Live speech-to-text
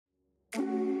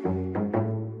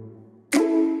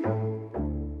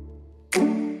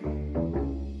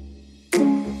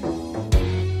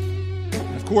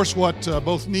course, what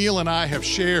both Neil and I have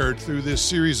shared through this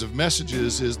series of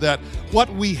messages is that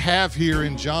what we have here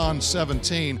in John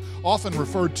 17, often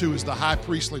referred to as the high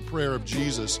priestly prayer of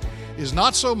Jesus, is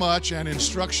not so much an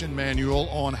instruction manual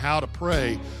on how to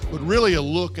pray, but really a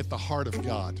look at the heart of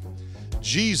God.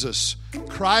 Jesus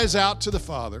cries out to the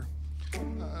Father,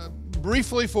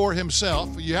 briefly for himself.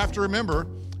 You have to remember,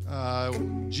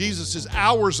 Jesus is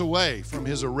hours away from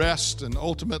his arrest and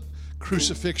ultimate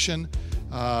crucifixion.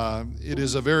 It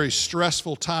is a very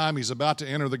stressful time. He's about to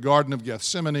enter the Garden of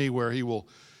Gethsemane, where he will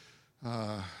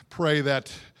pray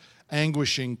that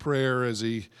anguishing prayer as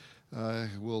he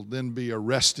will then be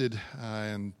arrested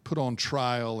and put on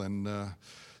trial and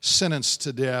sentenced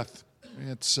to death.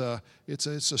 It's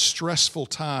a stressful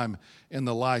time in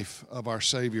the life of our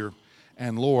Savior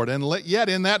and Lord. And yet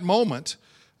in that moment,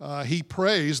 he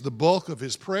prays the bulk of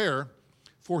his prayer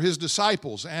for his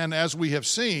disciples, and as we have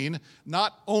seen,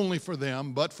 not only for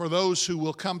them, but for those who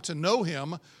will come to know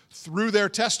him through their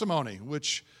testimony,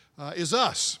 which is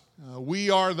us.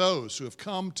 We are those who have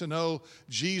come to know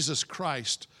Jesus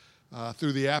Christ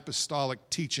through the apostolic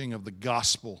teaching of the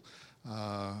gospel.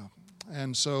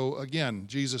 And so, again,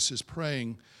 Jesus is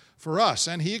praying for us,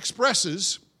 and he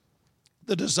expresses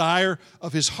the desire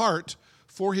of his heart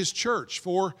for his church,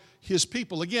 for his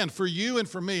people. Again, for you and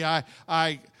for me,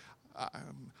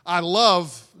 I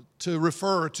love to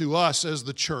refer to us as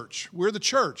the church. We're the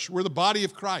church. We're the body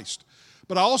of Christ.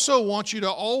 But I also want you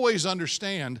to always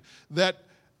understand that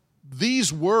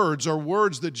these words are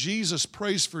words that Jesus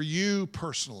prays for you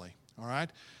personally, all right?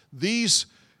 These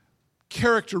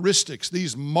characteristics,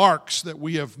 these marks that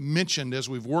we have mentioned as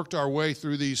we've worked our way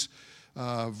through these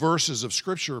verses of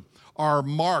Scripture are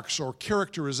marks or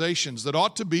characterizations that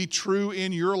ought to be true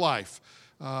in your life.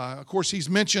 Of course, he's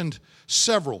mentioned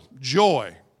several.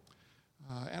 Joy.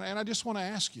 And I just want to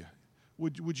ask you,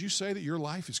 would you say that your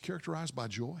life is characterized by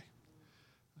joy?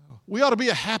 We ought to be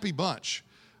a happy bunch.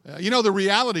 The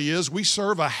reality is we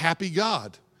serve a happy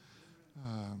God.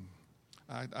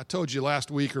 I told you last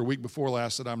week or week before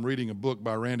last that I'm reading a book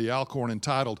by Randy Alcorn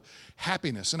entitled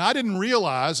Happiness. And I didn't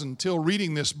realize until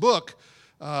reading this book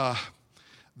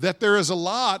that there is a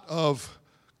lot of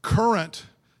current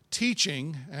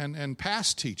teaching and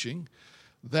past teaching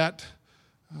that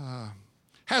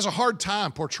has a hard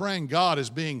time portraying God as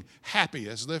being happy,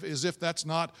 as if that's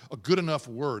not a good enough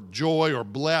word. Joy or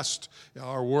blessed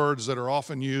are words that are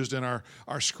often used in our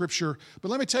Scripture. But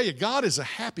let me tell you, God is a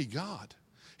happy God.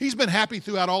 He's been happy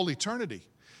throughout all eternity.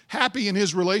 Happy in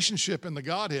his relationship in the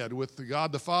Godhead with the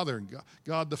God the Father, and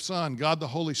God the Son, God the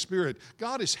Holy Spirit.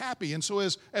 God is happy. And so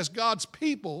as God's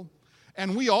people,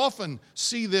 and we often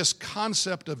see this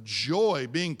concept of joy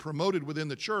being promoted within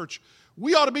the church,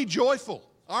 we ought to be joyful.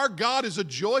 Our God is a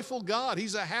joyful God.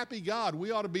 He's a happy God.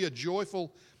 We ought to be a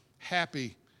joyful,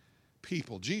 happy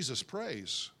people. Jesus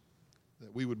prays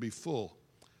that we would be full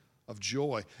of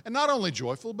joy. And not only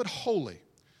joyful, but holy.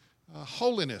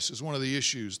 Holiness is one of the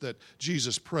issues that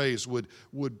Jesus prays would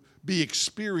be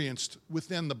experienced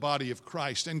within the body of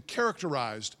Christ and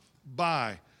characterized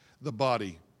by the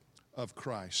body of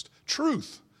Christ.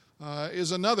 Truth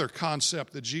is another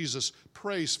concept that Jesus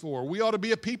prays for. We ought to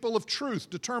be a people of truth,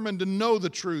 determined to know the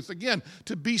truth. Again,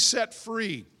 to be set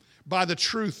free by the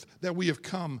truth that we have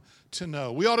come to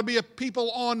know. We ought to be a people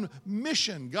on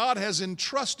mission. God has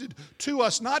entrusted to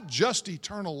us not just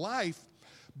eternal life,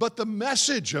 but the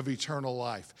message of eternal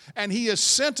life. And he has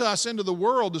sent us into the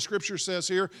world, the Scripture says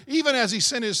here, even as he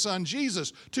sent his Son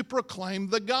Jesus to proclaim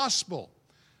the gospel.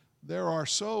 There are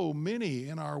so many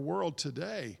in our world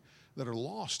today that are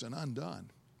lost and undone.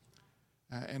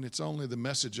 And it's only the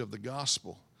message of the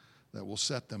gospel that will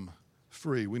set them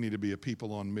free. We need to be a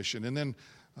people on mission. And then,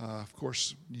 of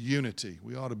course, unity.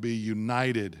 We ought to be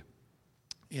united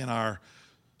in our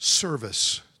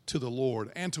service to the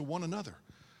Lord and to one another.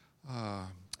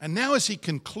 And now as he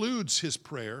concludes his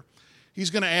prayer,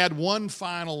 he's going to add one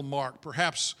final mark.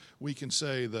 Perhaps we can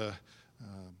say the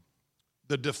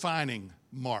defining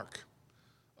mark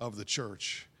of the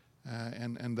church.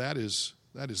 And that is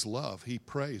love. He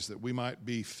prays that we might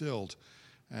be filled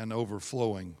and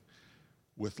overflowing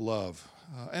with love.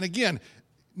 And again,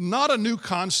 not a new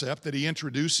concept that he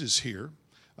introduces here.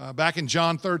 Back in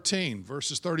John 13,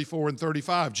 verses 34 and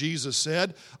 35, Jesus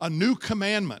said, "A new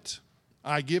commandment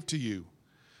I give to you,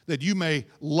 that you may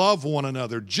love one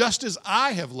another. Just as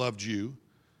I have loved you,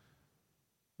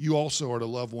 you also are to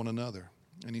love one another."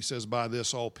 And he says, "By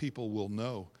this all people will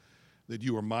know that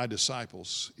you are my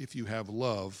disciples, if you have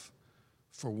love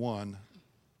for one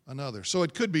another." So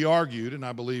it could be argued, and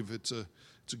I believe it's a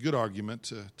good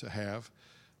argument to have,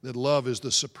 that love is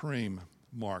the supreme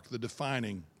mark, the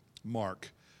defining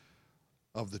mark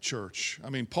of the church. I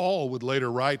mean, Paul would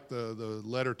later write the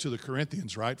letter to the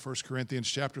Corinthians, right? 1 Corinthians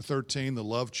chapter 13, the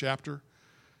love chapter.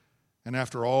 And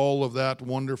after all of that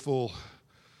wonderful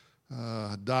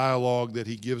dialogue that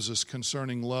he gives us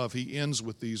concerning love, he ends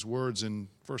with these words in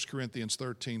 1 Corinthians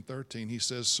 13:13. He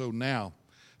says, "So now,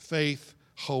 faith,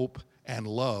 hope, and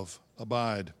love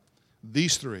abide.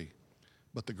 These three,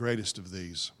 but the greatest of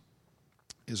these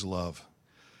is love."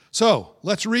 So,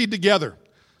 let's read together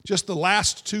just the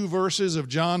last two verses of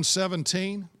John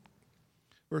 17,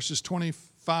 verses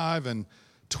 25 and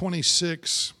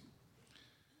 26.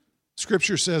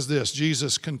 Scripture says this.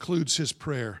 Jesus concludes his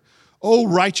prayer. "O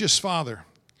righteous Father,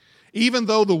 even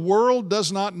though the world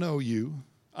does not know you,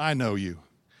 I know you.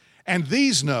 And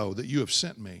these know that you have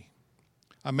sent me.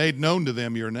 I made known to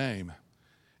them your name,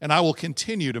 and I will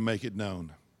continue to make it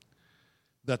known,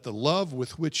 that the love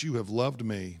with which you have loved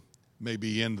me may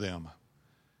be in them,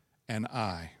 and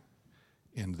I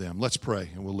in them." Let's pray,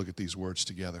 and we'll look at these words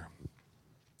together.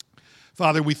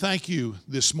 Father, we thank you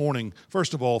this morning,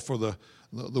 first of all, for the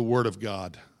Word of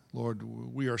God. Lord,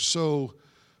 we are so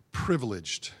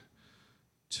privileged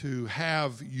to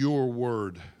have your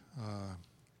Word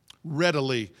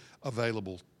readily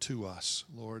available to us.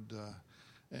 Lord,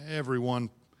 everyone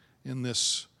in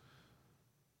this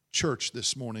church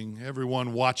this morning,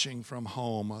 everyone watching from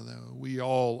home, we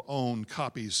all own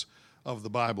copies of the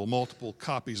Bible, multiple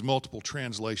copies, multiple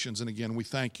translations, and again, we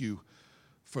thank you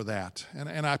for that.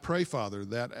 And I pray, Father,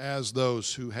 that as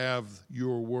those who have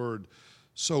your Word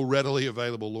so readily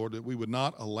available, Lord, that we would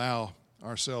not allow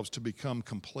ourselves to become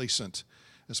complacent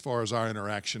as far as our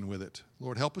interaction with it.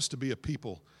 Lord, help us to be a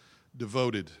people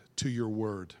devoted to your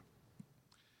Word.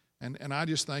 And I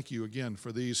just thank you again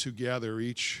for these who gather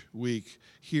each week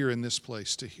here in this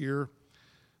place to hear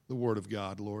the Word of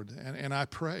God, Lord. And I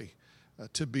pray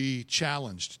to be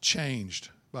challenged, changed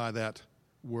by that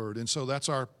Word. And so that's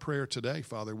our prayer today,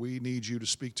 Father. We need you to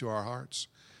speak to our hearts.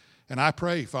 And I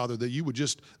pray, Father, that you would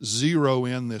just zero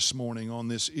in this morning on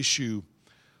this issue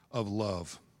of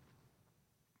love.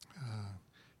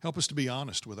 Help us to be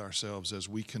honest with ourselves as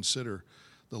we consider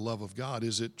the love of God.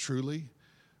 Is it truly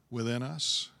within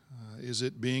us? Is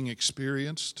it being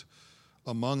experienced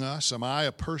among us? Am I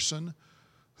a person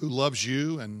who loves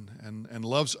you and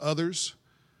loves others?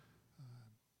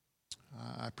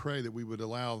 I pray that we would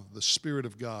allow the Spirit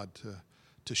of God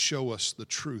to show us the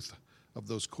truth of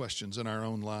those questions in our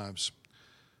own lives.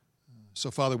 So,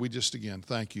 Father, we just again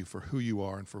thank you for who you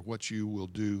are and for what you will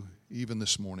do even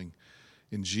this morning.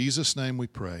 In Jesus' name we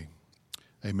pray.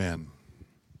 Amen.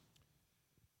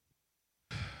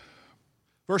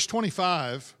 Verse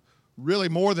 25, really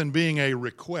more than being a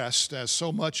request, as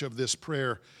so much of this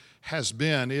prayer has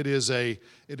been, it is a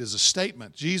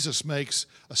statement. Jesus makes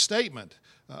a statement.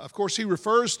 Of course, he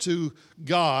refers to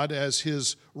God as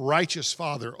his righteous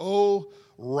Father. Oh,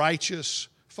 righteous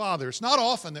Father. It's not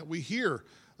often that we hear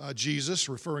Jesus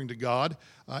referring to God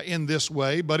in this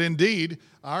way, but indeed,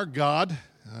 our God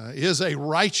is a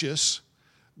righteous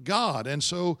God. And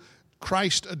so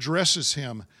Christ addresses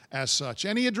him as such.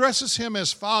 And he addresses him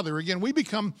as Father. Again, we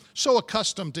become so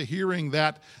accustomed to hearing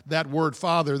that word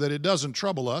Father that it doesn't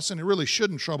trouble us, and it really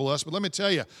shouldn't trouble us. But let me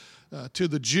tell you, to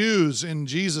the Jews in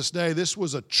Jesus' day, this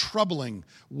was a troubling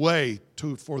way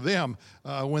for them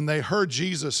when they heard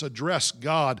Jesus address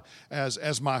God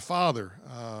as my Father.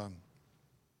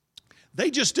 They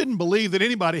just didn't believe that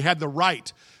anybody had the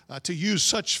right to use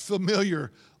such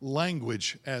familiar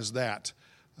language as that.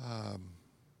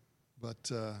 But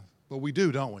we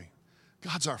do, don't we?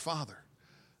 God's our Father,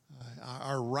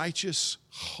 our righteous,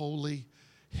 holy,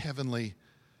 heavenly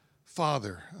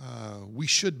Father. We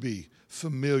should be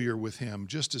familiar with him,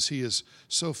 just as he is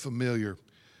so familiar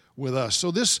with us.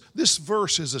 So this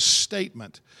verse is a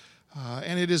statement,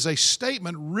 and it is a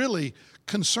statement really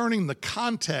concerning the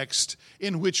context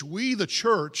in which we, the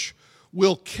church,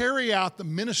 will carry out the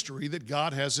ministry that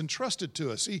God has entrusted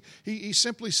to us. He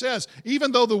simply says,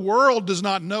 even though the world does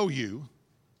not know you,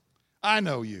 I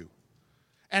know you.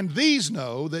 And these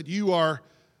know that you are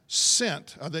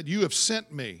sent, that you have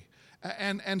sent me.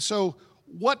 And so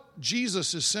what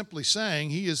Jesus is simply saying,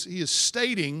 he is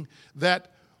stating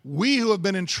that we who have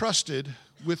been entrusted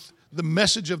with the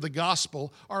message of the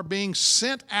gospel are being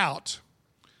sent out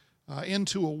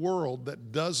into a world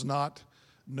that does not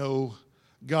know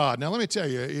God. Now, let me tell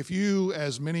you, if you,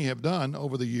 as many have done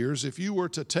over the years, if you were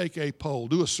to take a poll,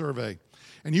 do a survey,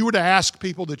 and you were to ask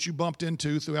people that you bumped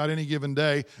into throughout any given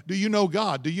day, do you know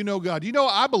God? Do you know God? You know,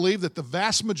 I believe that the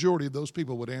vast majority of those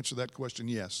people would answer that question,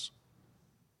 yes.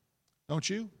 Don't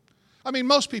you? I mean,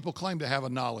 most people claim to have a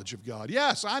knowledge of God.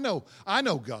 Yes, I know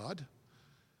God.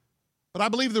 But I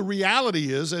believe the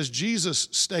reality is, as Jesus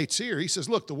states here, he says,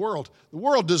 look, the world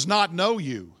does not know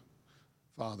you,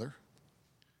 Father.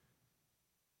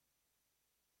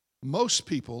 Most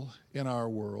people in our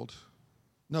world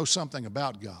know something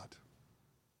about God.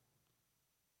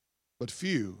 But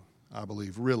few, I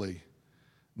believe, really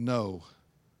know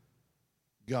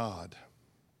God.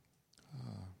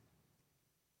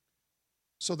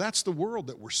 So that's the world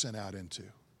that we're sent out into.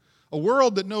 A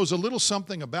world that knows a little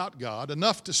something about God,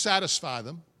 enough to satisfy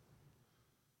them,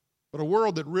 but a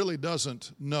world that really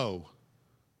doesn't know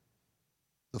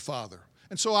the Father.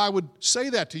 And so I would say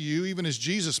that to you, even as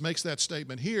Jesus makes that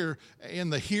statement here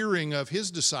in the hearing of his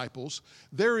disciples,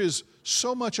 there is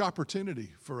so much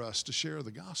opportunity for us to share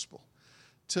the gospel,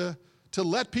 to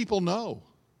let people know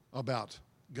about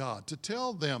God, to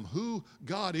tell them who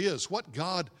God is, what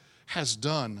God has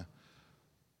done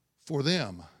for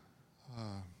them.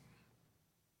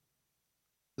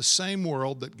 The same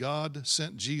world that God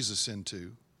sent Jesus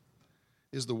into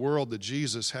is the world that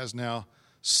Jesus has now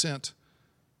sent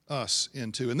us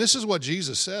into. And this is what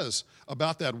Jesus says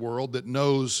about that world that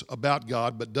knows about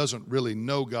God but doesn't really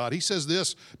know God. He says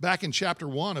this back in chapter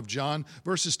 1 of John,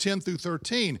 verses 10 through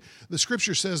 13. The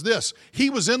scripture says this: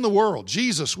 He was in the world,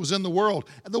 Jesus was in the world,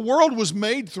 and the world was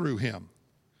made through him,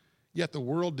 yet the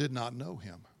world did not know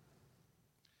him.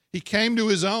 He came to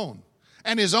his own,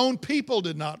 and his own people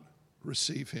did not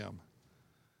receive him.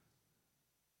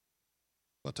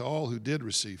 But to all who did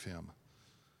receive him,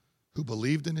 who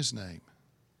believed in his name,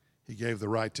 he gave the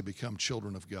right to become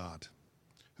children of God,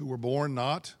 who were born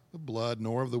not of blood,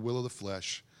 nor of the will of the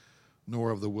flesh,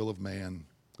 nor of the will of man,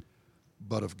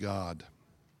 but of God.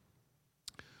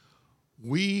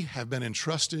 We have been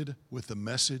entrusted with the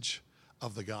message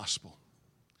of the gospel.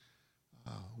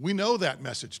 We know that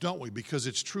message, don't we? Because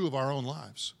it's true of our own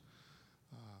lives.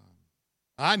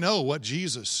 I know what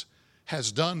Jesus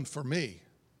has done for me.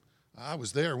 I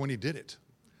was there when he did it.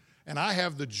 And I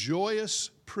have the joyous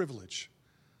privilege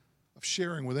of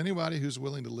sharing with anybody who's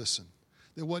willing to listen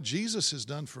that what Jesus has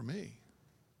done for me,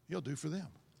 he'll do for them.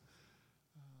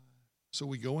 So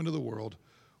we go into the world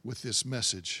with this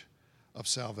message of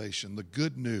salvation, the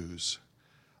good news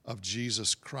of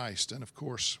Jesus Christ. And of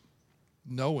course,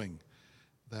 knowing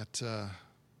that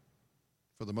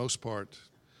for the most part,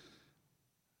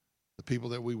 the people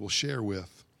that we will share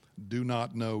with do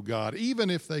not know God, even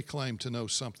if they claim to know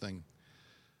something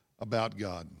about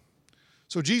God.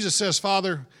 So Jesus says,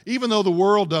 Father, even though the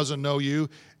world doesn't know you,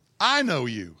 I know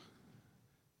you.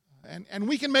 And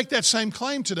we can make that same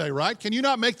claim today, right? Can you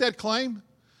not make that claim?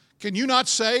 Can you not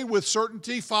say with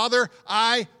certainty, Father,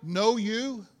 I know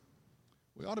you?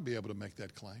 We ought to be able to make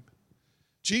that claim.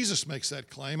 Jesus makes that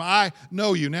claim, I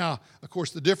know you. Now, of course,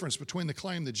 the difference between the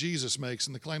claim that Jesus makes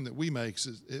and the claim that we make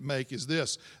is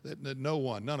this, that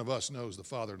none of us knows the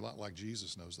Father like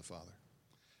Jesus knows the Father.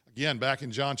 Again, back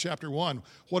in John chapter 1,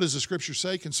 what does the Scripture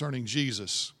say concerning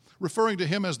Jesus? Referring to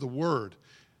him as the Word.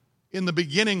 In the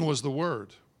beginning was the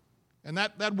Word. And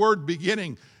that word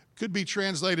beginning could be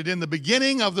translated in the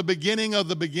beginning of the beginning of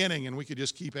the beginning, and we could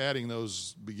just keep adding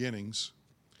those beginnings.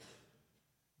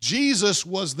 Jesus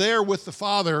was there with the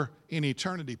Father in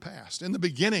eternity past. In the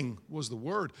beginning was the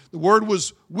Word. The Word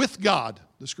was with God,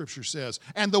 the Scripture says.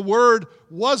 And the Word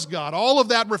was God. All of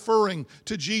that referring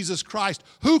to Jesus Christ.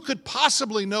 Who could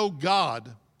possibly know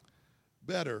God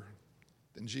better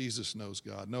than Jesus knows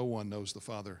God? No one knows the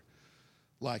Father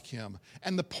like him.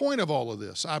 And the point of all of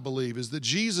this, I believe, is that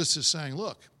Jesus is saying,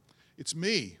 look, it's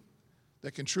me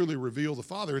that can truly reveal the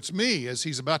Father. It's me, as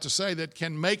he's about to say, that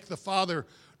can make the Father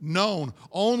known.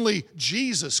 Only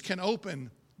Jesus can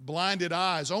open blinded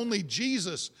eyes. Only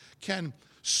Jesus can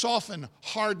soften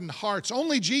hardened hearts.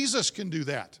 Only Jesus can do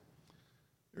that.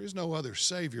 There is no other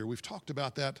Savior. We've talked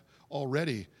about that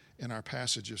already in our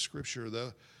passage of Scripture.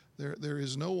 There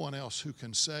is no one else who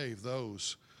can save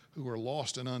those who are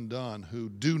lost and undone, who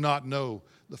do not know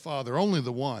the Father. Only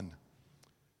the one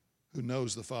who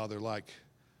knows the Father like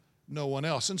no one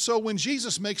else. And so when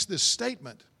Jesus makes this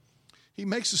statement, he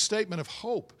makes a statement of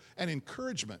hope and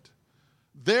encouragement.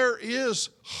 There is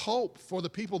hope for the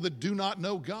people that do not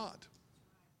know God.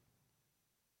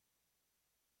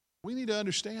 We need to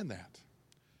understand that.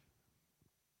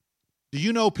 Do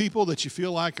you know people that you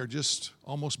feel like are just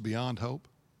almost beyond hope?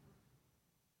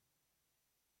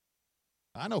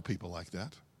 I know people like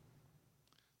that.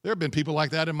 There have been people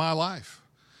like that in my life.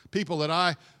 People that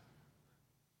I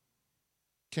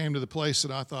came to the place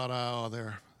that I thought, oh,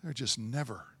 they're just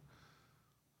never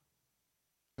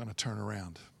going to turn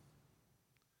around.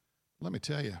 Let me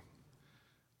tell you,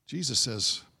 Jesus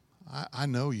says, I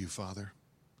know you, Father.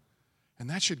 And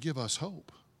that should give us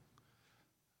hope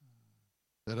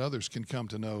that others can come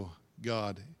to know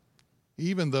God,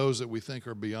 even those that we think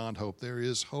are beyond hope. There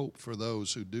is hope for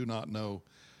those who do not know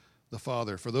the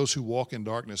Father, for those who walk in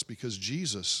darkness, because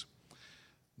Jesus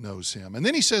knows him. And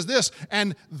then he says this,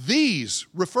 and these,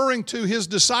 referring to his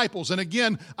disciples, and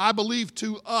again, I believe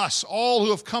to us, all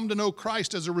who have come to know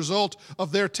Christ as a result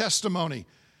of their testimony,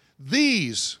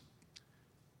 these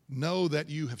know that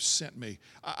you have sent me.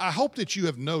 I hope that you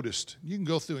have noticed, you can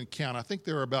go through and count, I think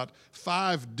there are about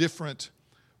 5 different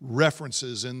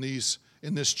references in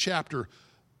this chapter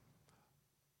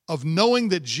of knowing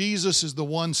that Jesus is the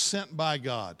one sent by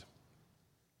God.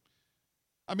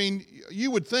 I mean,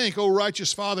 you would think, oh,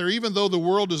 righteous Father, even though the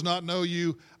world does not know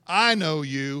you, I know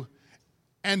you,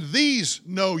 and these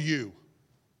know you.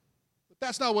 But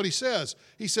that's not what he says.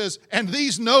 He says, and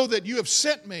these know that you have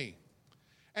sent me.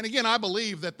 And again, I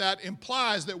believe that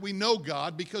implies that we know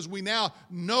God, because we now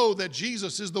know that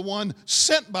Jesus is the one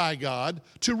sent by God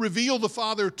to reveal the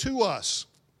Father to us.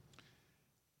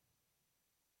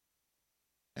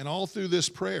 And all through this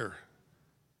prayer,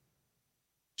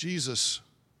 Jesus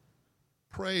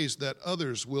prays that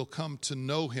others will come to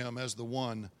know him as the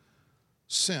one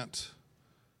sent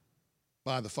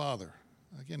by the Father.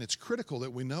 Again, it's critical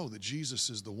that we know that Jesus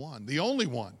is the one, the only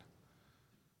one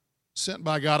sent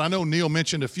by God. I know Neil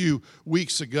mentioned a few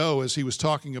weeks ago as he was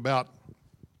talking about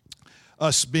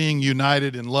us being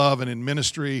united in love and in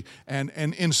ministry and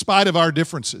in spite of our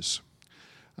differences.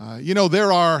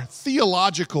 There are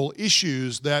theological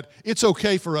issues that it's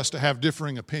okay for us to have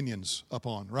differing opinions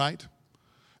upon, right?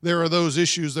 There are those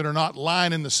issues that are not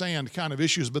line in the sand kind of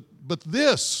issues, but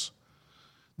this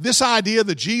idea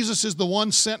that Jesus is the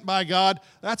one sent by God,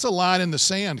 that's a line in the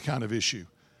sand kind of issue.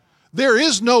 There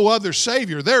is no other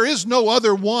Savior. There is no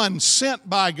other one sent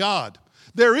by God.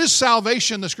 There is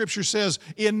salvation, the Scripture says,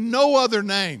 in no other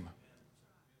name.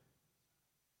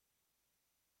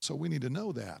 So we need to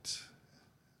know that.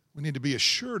 We need to be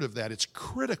assured of that. It's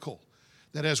critical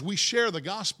that as we share the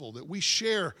gospel, that we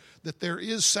share that there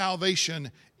is salvation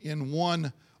in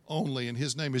one only, and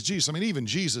his name is Jesus. I mean, even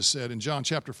Jesus said in John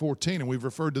chapter 14, and we've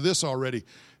referred to this already,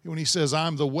 when he says,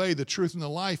 I'm the way, the truth, and the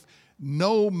life,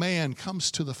 no man comes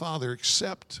to the Father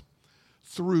except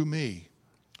through me.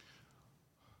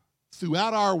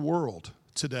 Throughout our world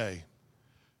today,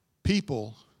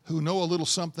 people who know a little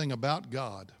something about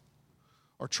God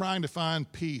are trying to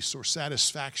find peace or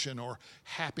satisfaction or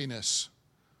happiness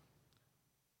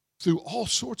through all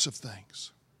sorts of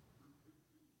things.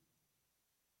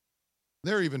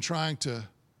 They're even trying to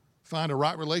find a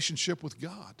right relationship with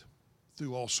God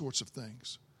through all sorts of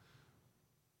things.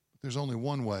 There's only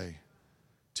one way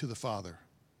to the Father,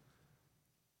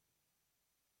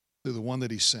 through the one that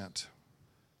he sent,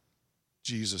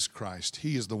 Jesus Christ.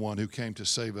 He is the one who came to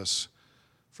save us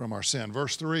from our sin.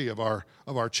 Verse 3 of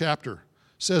our chapter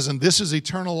says, and this is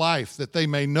eternal life, that they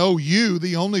may know you,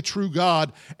 the only true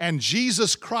God, and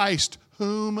Jesus Christ,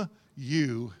 whom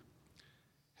you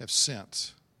have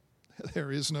sent.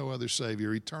 There is no other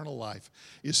Savior. Eternal life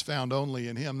is found only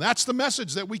in him. That's the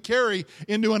message that we carry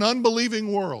into an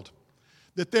unbelieving world,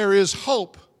 that there is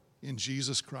hope in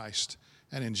Jesus Christ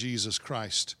and in Jesus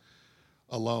Christ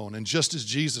alone. And just as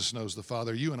Jesus knows the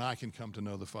Father, you and I can come to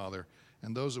know the Father,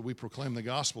 and those that we proclaim the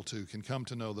gospel to can come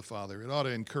to know the Father. It ought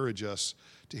to encourage us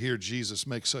to hear Jesus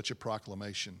make such a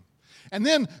proclamation. And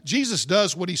then Jesus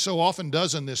does what he so often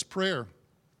does in this prayer.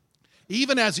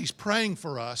 Even as he's praying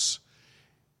for us,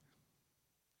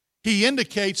 he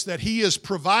indicates that he is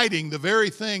providing the very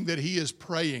thing that he is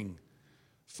praying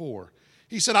for.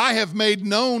 He said, I have made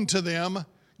known to them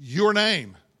your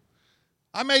name.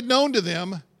 I made known to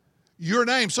them your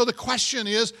name. So the question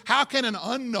is, how can an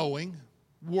unknowing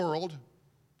world,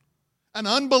 an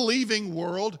unbelieving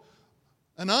world,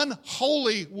 an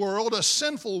unholy world, a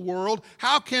sinful world,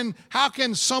 how can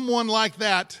someone like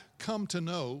that come to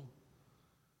know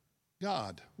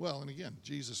God? Well, and again,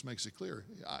 Jesus makes it clear.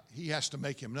 He has to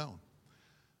make him known.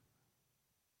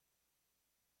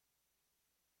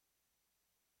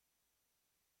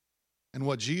 And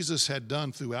what Jesus had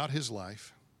done throughout his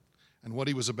life, and what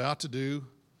he was about to do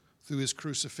through his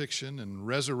crucifixion and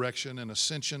resurrection and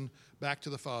ascension back to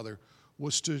the Father,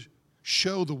 was to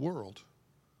show the world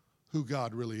who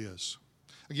God really is.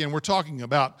 Again, we're talking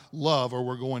about love, or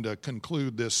we're going to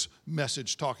conclude this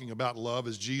message talking about love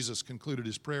as Jesus concluded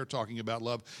his prayer talking about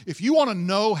love. If you want to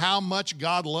know how much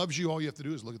God loves you, all you have to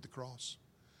do is look at the cross.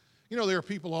 You know, there are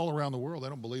people all around the world, they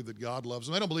don't believe that God loves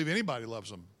them. They don't believe anybody loves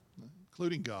them,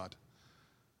 including God.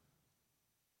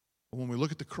 But when we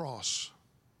look at the cross,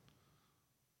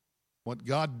 what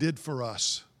God did for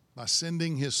us by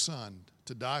sending his Son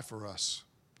to die for us,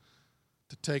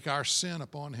 to take our sin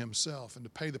upon himself and to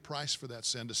pay the price for that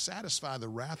sin, to satisfy the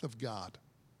wrath of God,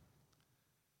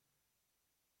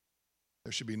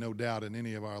 There should be no doubt in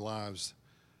any of our lives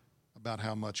about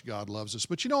how much God loves us.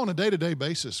 But on a day-to-day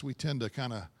basis, we tend to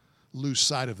kind of lose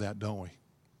sight of that, don't we?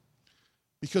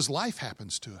 Because life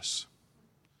happens to us.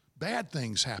 Bad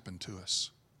things happen to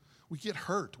us. We get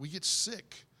hurt. We get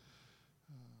sick.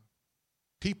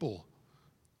 People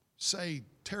say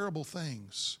terrible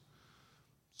things.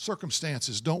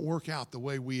 Circumstances don't work out the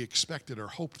way we expected or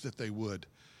hoped that they would.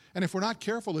 And if we're not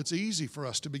careful, it's easy for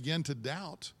us to begin to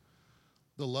doubt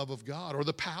the love of God or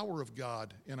the power of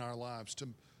God in our lives to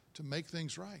make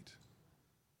things right.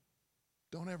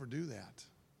 Don't ever do that.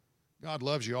 God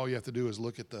loves you. All you have to do is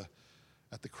look at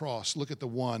the cross. Look at the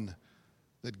one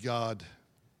that God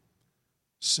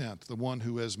sent, the one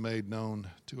who has made known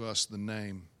to us the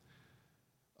name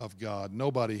of God.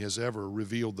 Nobody has ever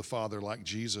revealed the Father like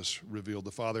Jesus revealed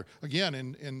the Father. Again,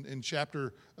 in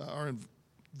chapter or in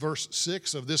verse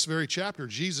 6 of this very chapter,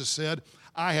 Jesus said,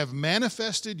 I have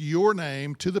manifested your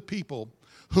name to the people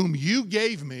whom you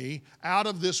gave me out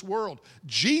of this world.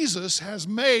 Jesus has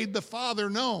made the Father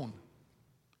known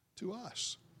to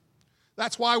us.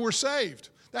 That's why we're saved.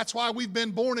 That's why we've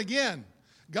been born again.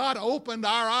 God opened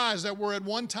our eyes that were at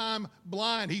one time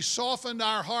blind. He softened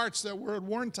our hearts that were at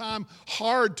one time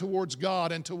hard towards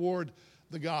God and toward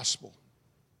the gospel.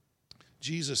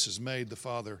 Jesus has made the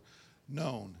Father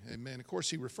known. Amen. Of course,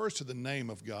 he refers to the name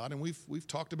of God, and we've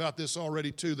talked about this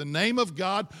already too. The name of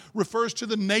God refers to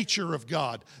the nature of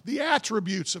God. The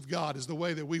attributes of God is the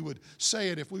way that we would say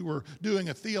it if we were doing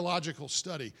a theological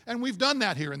study. And we've done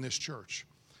that here in this church.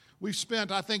 We've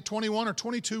spent, I think, 21 or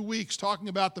 22 weeks talking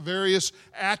about the various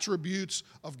attributes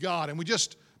of God, and we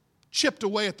just chipped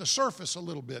away at the surface a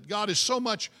little bit. God is so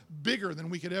much bigger than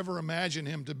we could ever imagine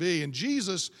him to be, and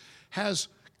Jesus has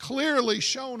clearly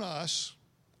shown us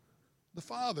the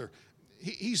Father.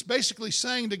 He's basically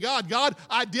saying to God, God,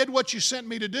 I did what you sent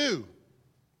me to do.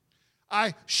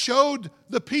 I showed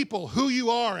the people who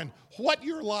you are and what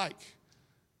you're like.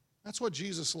 That's what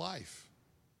Jesus' life,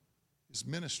 his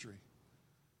ministry,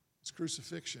 his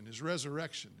crucifixion, his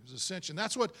resurrection, his ascension.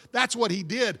 That's what he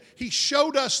did. He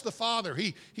showed us the Father.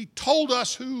 He told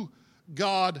us who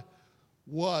God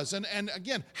was. And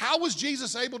again, how was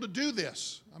Jesus able to do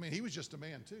this? I mean, he was just a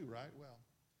man too, right? Well,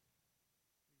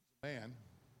 he was a man,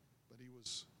 but he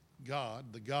was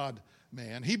God, the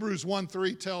God-man. Hebrews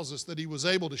 1:3 tells us that he was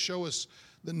able to show us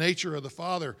the nature of the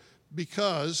Father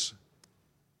because,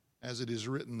 as it is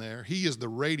written there, he is the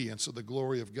radiance of the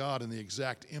glory of God and the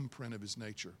exact imprint of his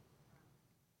nature.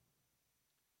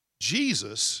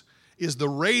 Jesus is the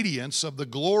radiance of the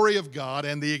glory of God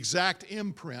and the exact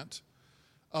imprint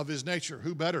of his nature.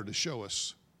 Who better to show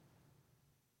us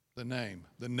the name,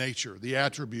 the nature, the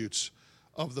attributes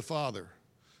of the Father?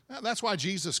 Now, that's why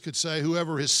Jesus could say,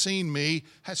 whoever has seen me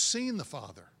has seen the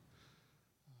Father.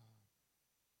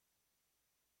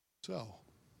 So,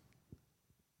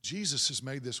 Jesus has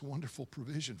made this wonderful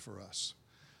provision for us.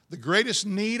 The greatest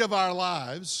need of our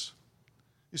lives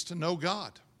is to know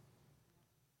God.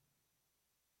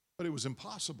 But it was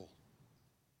impossible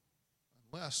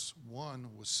unless one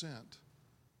was sent to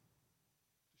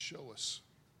show us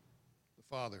the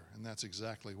Father. And that's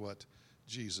exactly what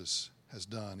Jesus has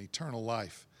done. Eternal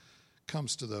life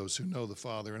comes to those who know the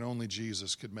Father, and only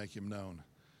Jesus could make him known.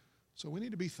 So we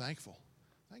need to be thankful.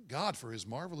 Thank God for his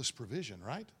marvelous provision,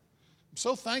 right? I'm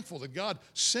so thankful that God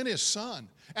sent his Son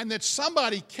and that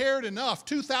somebody cared enough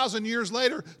 2,000 years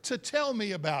later to tell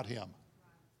me about him.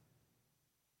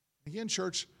 Again,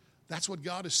 church, that's what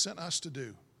God has sent us to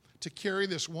do, to carry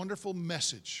this wonderful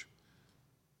message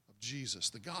of Jesus,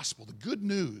 the gospel, the good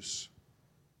news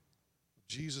of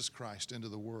Jesus Christ into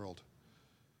the world.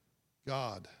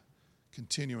 God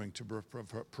continuing to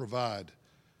provide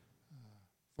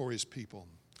for his people.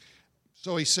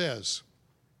 So he says,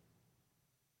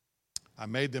 I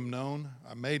made them known.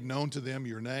 I made known to them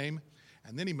your name.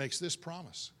 And then he makes this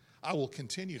promise. I will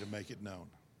continue to make it known.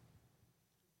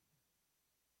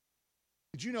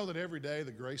 Did you know that every day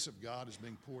the grace of God is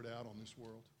being poured out on this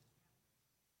world?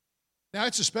 Now,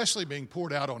 it's especially being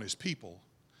poured out on his people.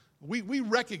 We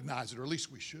recognize it, or at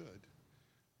least we should.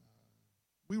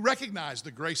 We recognize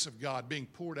the grace of God being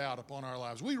poured out upon our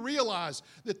lives. We realize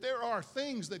that there are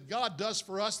things that God does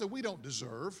for us that we don't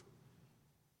deserve.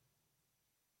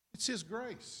 It's his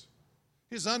grace,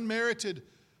 his unmerited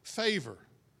favor.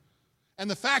 And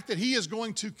the fact that he is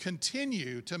going to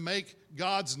continue to make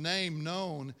God's name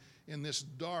known in this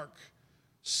dark,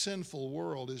 sinful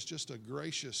world is just a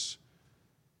gracious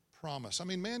promise. I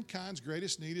mean, mankind's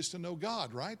greatest need is to know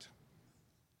God, right?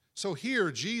 So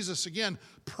here, Jesus again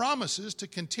promises to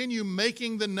continue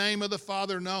making the name of the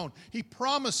Father known. He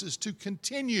promises to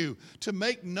continue to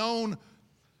make known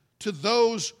to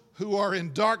those who are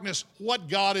in darkness what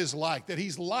God is like, that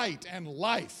He's light and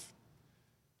life.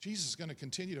 Jesus is going to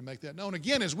continue to make that known.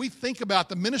 Again, as we think about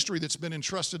the ministry that's been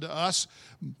entrusted to us,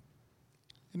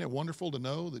 isn't it wonderful to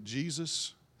know that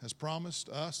Jesus has promised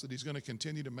us that He's going to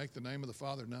continue to make the name of the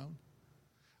Father known?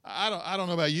 I don't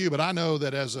know about you, but I know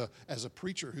that as a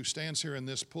preacher who stands here in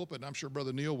this pulpit, and I'm sure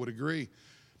Brother Neil would agree,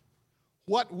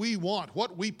 what we want,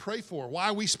 what we pray for,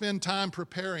 why we spend time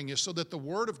preparing is so that the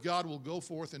Word of God will go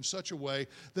forth in such a way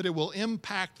that it will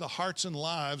impact the hearts and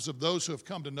lives of those who have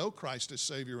come to know Christ as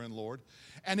Savior and Lord,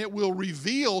 and it will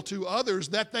reveal to others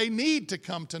that they need to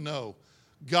come to know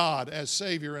God as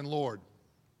Savior and Lord.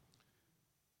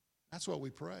 That's what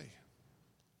we pray.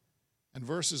 And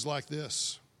verses like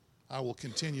this, I will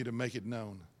continue to make it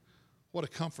known. What a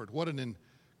comfort, what an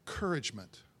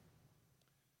encouragement.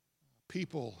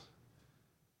 People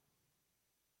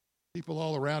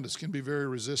all around us can be very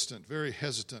resistant, very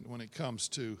hesitant when it comes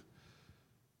to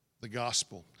the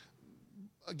gospel.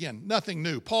 Again, nothing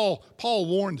new. Paul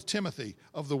warned Timothy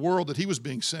of the world that he was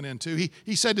being sent into.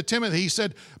 He said to Timothy, he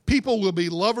said, people will be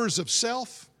lovers of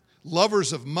self,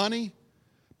 lovers of money,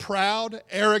 proud,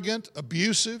 arrogant,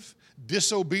 abusive,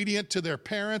 disobedient to their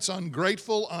parents,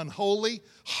 ungrateful, unholy,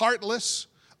 heartless,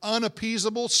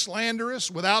 unappeasable, slanderous,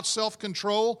 without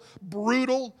self-control,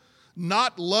 brutal,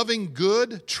 not loving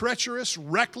good, treacherous,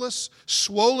 reckless,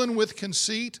 swollen with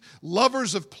conceit,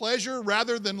 lovers of pleasure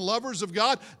rather than lovers of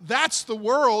God. That's the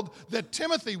world that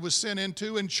Timothy was sent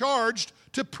into and charged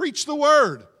to preach the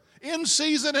word in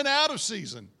season and out of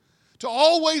season. To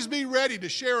always be ready to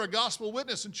share a gospel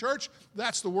witness in church,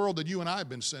 that's the world that you and I have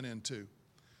been sent into.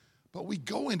 But we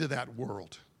go into that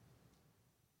world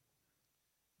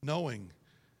knowing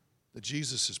that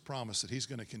Jesus has promised that He's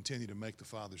going to continue to make the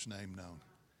Father's name known.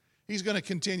 He's going to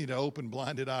continue to open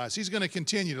blinded eyes. He's going to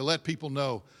continue to let people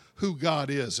know who God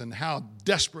is and how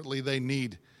desperately they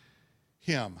need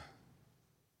Him.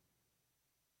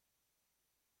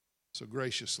 So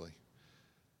graciously,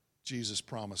 Jesus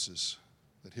promises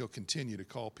that He'll continue to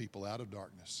call people out of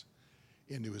darkness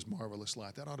into His marvelous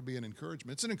light. That ought to be an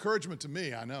encouragement. It's an encouragement to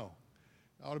me, I know.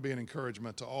 It ought to be an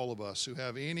encouragement to all of us who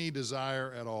have any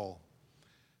desire at all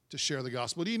to share the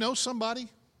gospel. Do you know somebody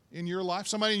in your life,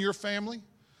 somebody in your family,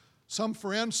 some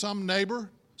friend, some neighbor,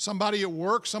 somebody at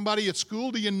work, somebody at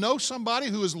school? Do you know somebody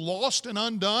who is lost and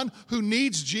undone, who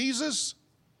needs Jesus?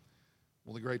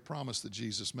 Well, the great promise that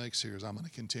Jesus makes here is, I'm going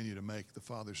to continue to make the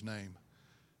Father's name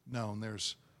known.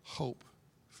 There's hope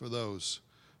for those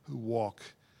who walk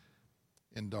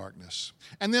in darkness.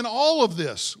 And then all of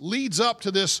this leads up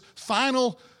to this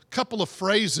final couple of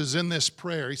phrases in this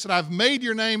prayer. He said, I've made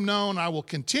your name known. I will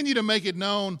continue to make it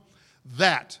known.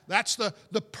 That's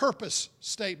the purpose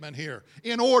statement here.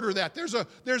 In order that there's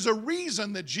a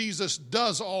reason that Jesus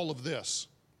does all of this.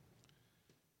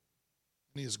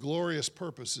 And His glorious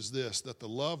purpose is this, that the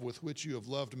love with which you have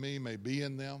loved me may be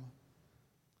in them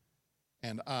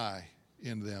and I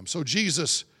in them. So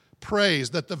Jesus prays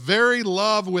that the very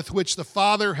love with which the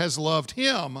Father has loved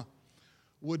Him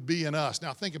would be in us.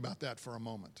 Now think about that for a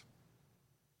moment.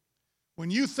 When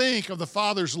you think of the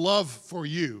Father's love for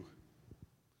you,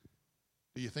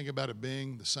 do you think about it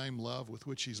being the same love with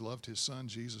which He's loved His Son,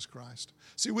 Jesus Christ?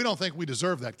 See, we don't think we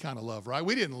deserve that kind of love, right?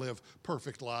 We didn't live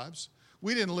perfect lives.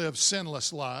 We didn't live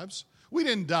sinless lives. We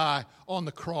didn't die on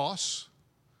the cross.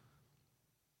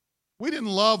 We didn't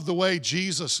love the way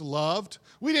Jesus loved.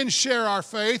 We didn't share our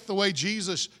faith the way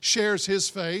Jesus shares His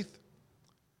faith.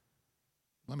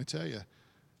 Let me tell you,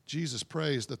 Jesus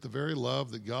prays that the very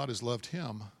love that God has loved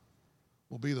Him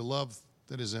will be the love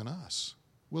that is in us.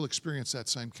 We'll experience that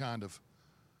same kind of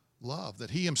love, that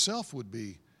He Himself would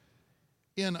be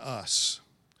in us.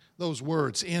 Those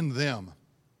words, in them,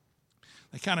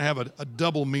 they kind of have a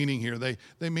double meaning here.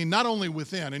 They mean not only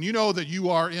within, and you know that you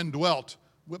are indwelt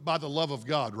by the love of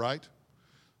God, right?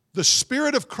 The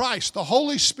Spirit of Christ, the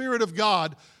Holy Spirit of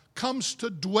God, comes to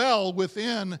dwell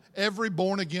within every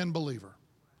born-again believer.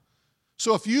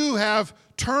 So if you have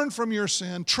turned from your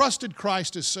sin, trusted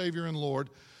Christ as Savior and Lord,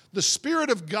 the Spirit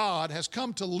of God has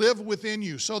come to live within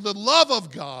you. So the love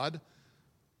of God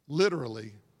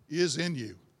literally is in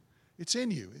you. It's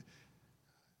in you.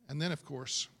 And then, of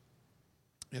course,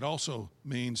 it also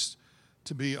means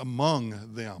to be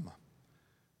among them.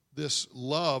 This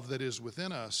love that is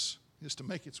within us is to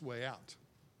make its way out.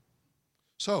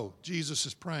 So Jesus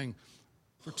is praying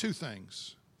for two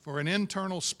things: for an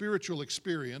internal spiritual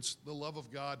experience, the love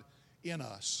of God in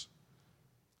us,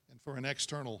 and for an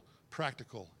external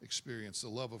practical experience, the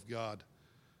love of God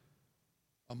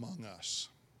among us.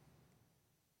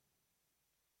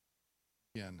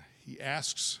 Again, He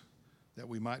asks that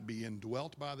we might be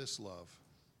indwelt by this love,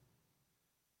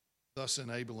 thus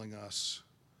enabling us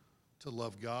to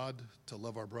love God, to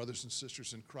love our brothers and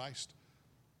sisters in Christ,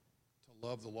 to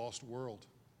love the lost world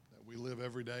that we live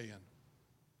every day in.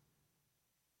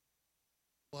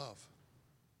 Love.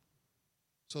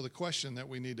 So the question that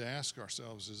we need to ask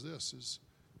ourselves is this, is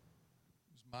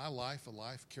my life a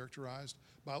life characterized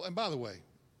by, and by the way,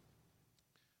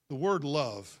 the word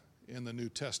love in the New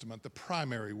Testament, the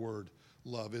primary word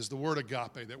love, is the word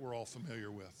agape that we're all familiar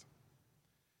with.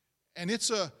 And it's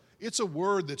a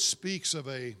word that speaks of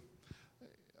a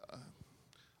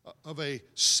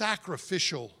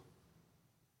sacrificial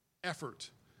effort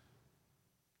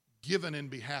given in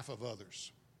behalf of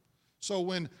others. So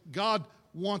when God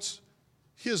wants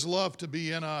His love to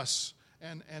be in us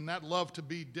and that love to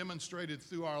be demonstrated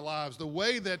through our lives, the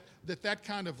way that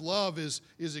kind of love is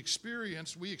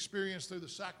experienced, we experience through the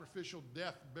sacrificial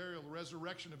death, burial,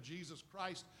 resurrection of Jesus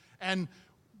Christ. And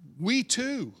we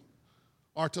too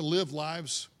are to live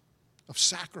lives of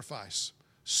sacrifice,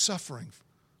 suffering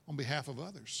on behalf of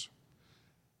others.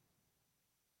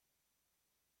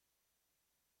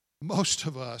 Most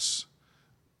of us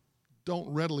don't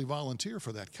readily volunteer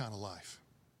for that kind of life.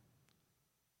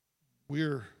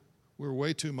 We're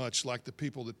way too much like the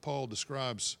people that Paul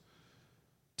describes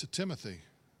to Timothy,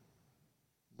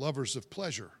 lovers of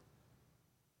pleasure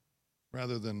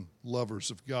rather than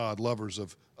lovers of God, lovers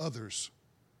of others.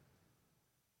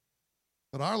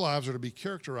 But our lives are to be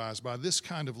characterized by this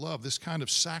kind of love, this kind of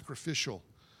sacrificial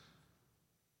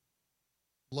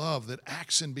love that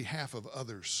acts in behalf of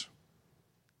others.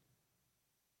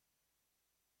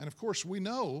 And of course, we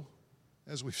know,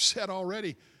 as we've said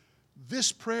already,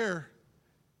 this prayer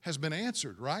has been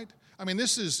answered, right? I mean,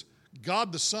 this is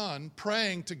God the Son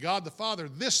praying to God the Father.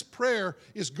 This prayer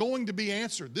is going to be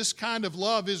answered. This kind of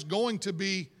love is going to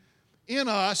be in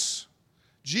us.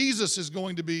 Jesus is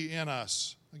going to be in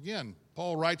us. Again,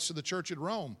 Paul writes to the church at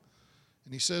Rome,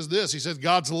 and he says this. He says,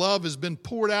 God's love has been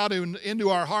poured out into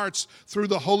our hearts through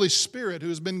the Holy Spirit who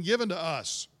has been given to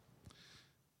us.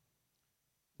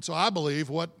 So I believe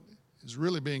what is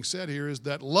really being said here is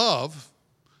that love,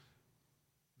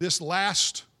 this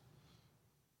last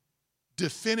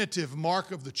definitive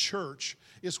mark of the church,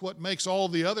 is what makes all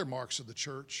the other marks of the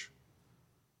church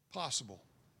possible.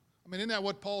 I mean, isn't that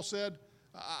what Paul said?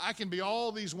 I can be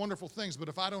all these wonderful things, but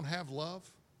if I don't have love,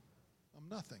 I'm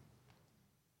nothing.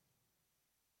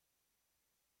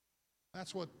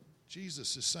 That's what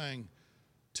Jesus is saying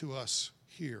to us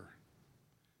here.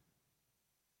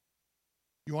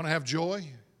 You want to have joy?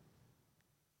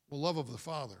 Well, love of the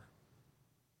Father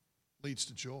leads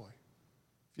to joy.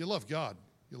 If you love God,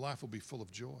 your life will be full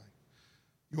of joy.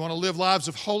 You want to live lives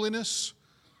of holiness?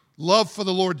 Love for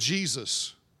the Lord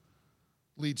Jesus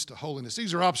leads to holiness.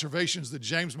 These are observations that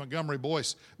James Montgomery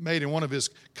Boyce made in one of his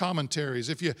commentaries.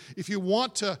 If you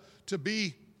want to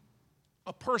be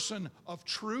a person of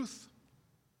truth,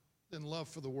 then love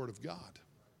for the Word of God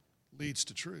leads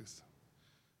to truth.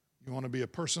 You want to be a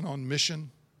person on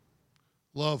mission?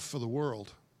 Love for the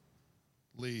world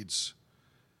leads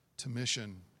to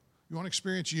mission. You want to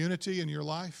experience unity in your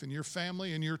life, in your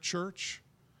family, in your church?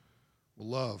 Well,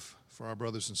 love for our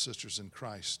brothers and sisters in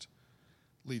Christ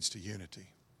leads to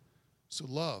unity. So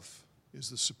love is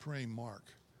the supreme mark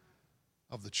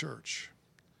of the church.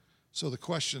 So the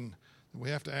question that we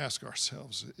have to ask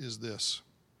ourselves is this: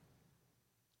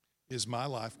 is my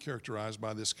life characterized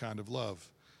by this kind of love?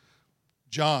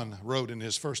 John wrote in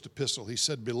his first epistle, he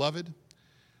said, "Beloved,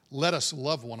 let us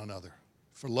love one another,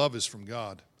 for love is from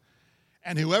God.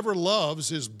 And whoever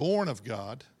loves is born of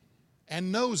God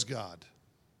and knows God.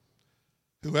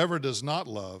 Whoever does not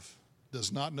love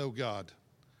does not know God,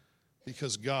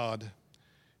 because God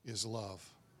is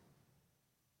love."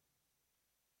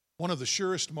 One of the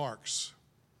surest marks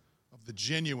of the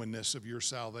genuineness of your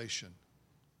salvation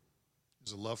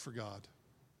is a love for God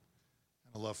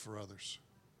and a love for others.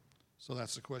 So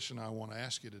that's the question I want to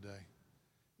ask you today.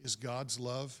 Is God's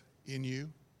love in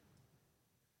you?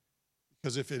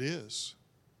 Because if it is,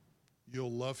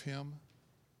 you'll love Him,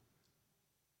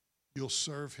 you'll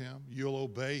serve Him, you'll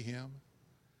obey Him,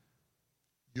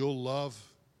 you'll love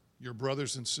your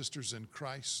brothers and sisters in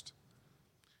Christ,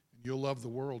 and you'll love the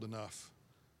world enough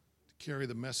to carry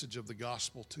the message of the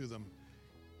gospel to them,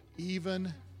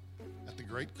 even at the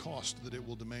great cost that it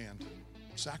will demand.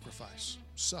 Sacrifice,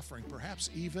 suffering, perhaps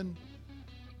even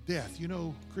death. You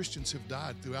know, Christians have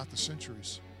died throughout the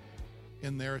centuries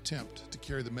in their attempt to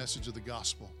carry the message of the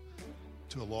gospel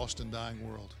to a lost and dying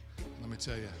world. Let me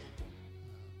tell you,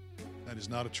 that is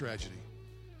not a tragedy.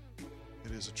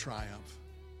 It is a triumph.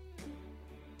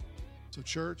 So,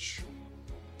 church,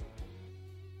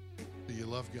 do you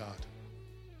love God?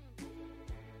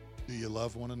 Do you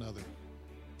love one another?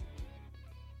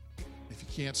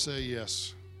 if you can't say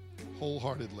yes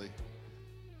wholeheartedly,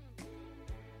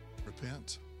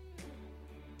 repent.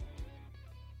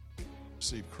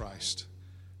 Receive Christ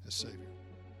as Savior.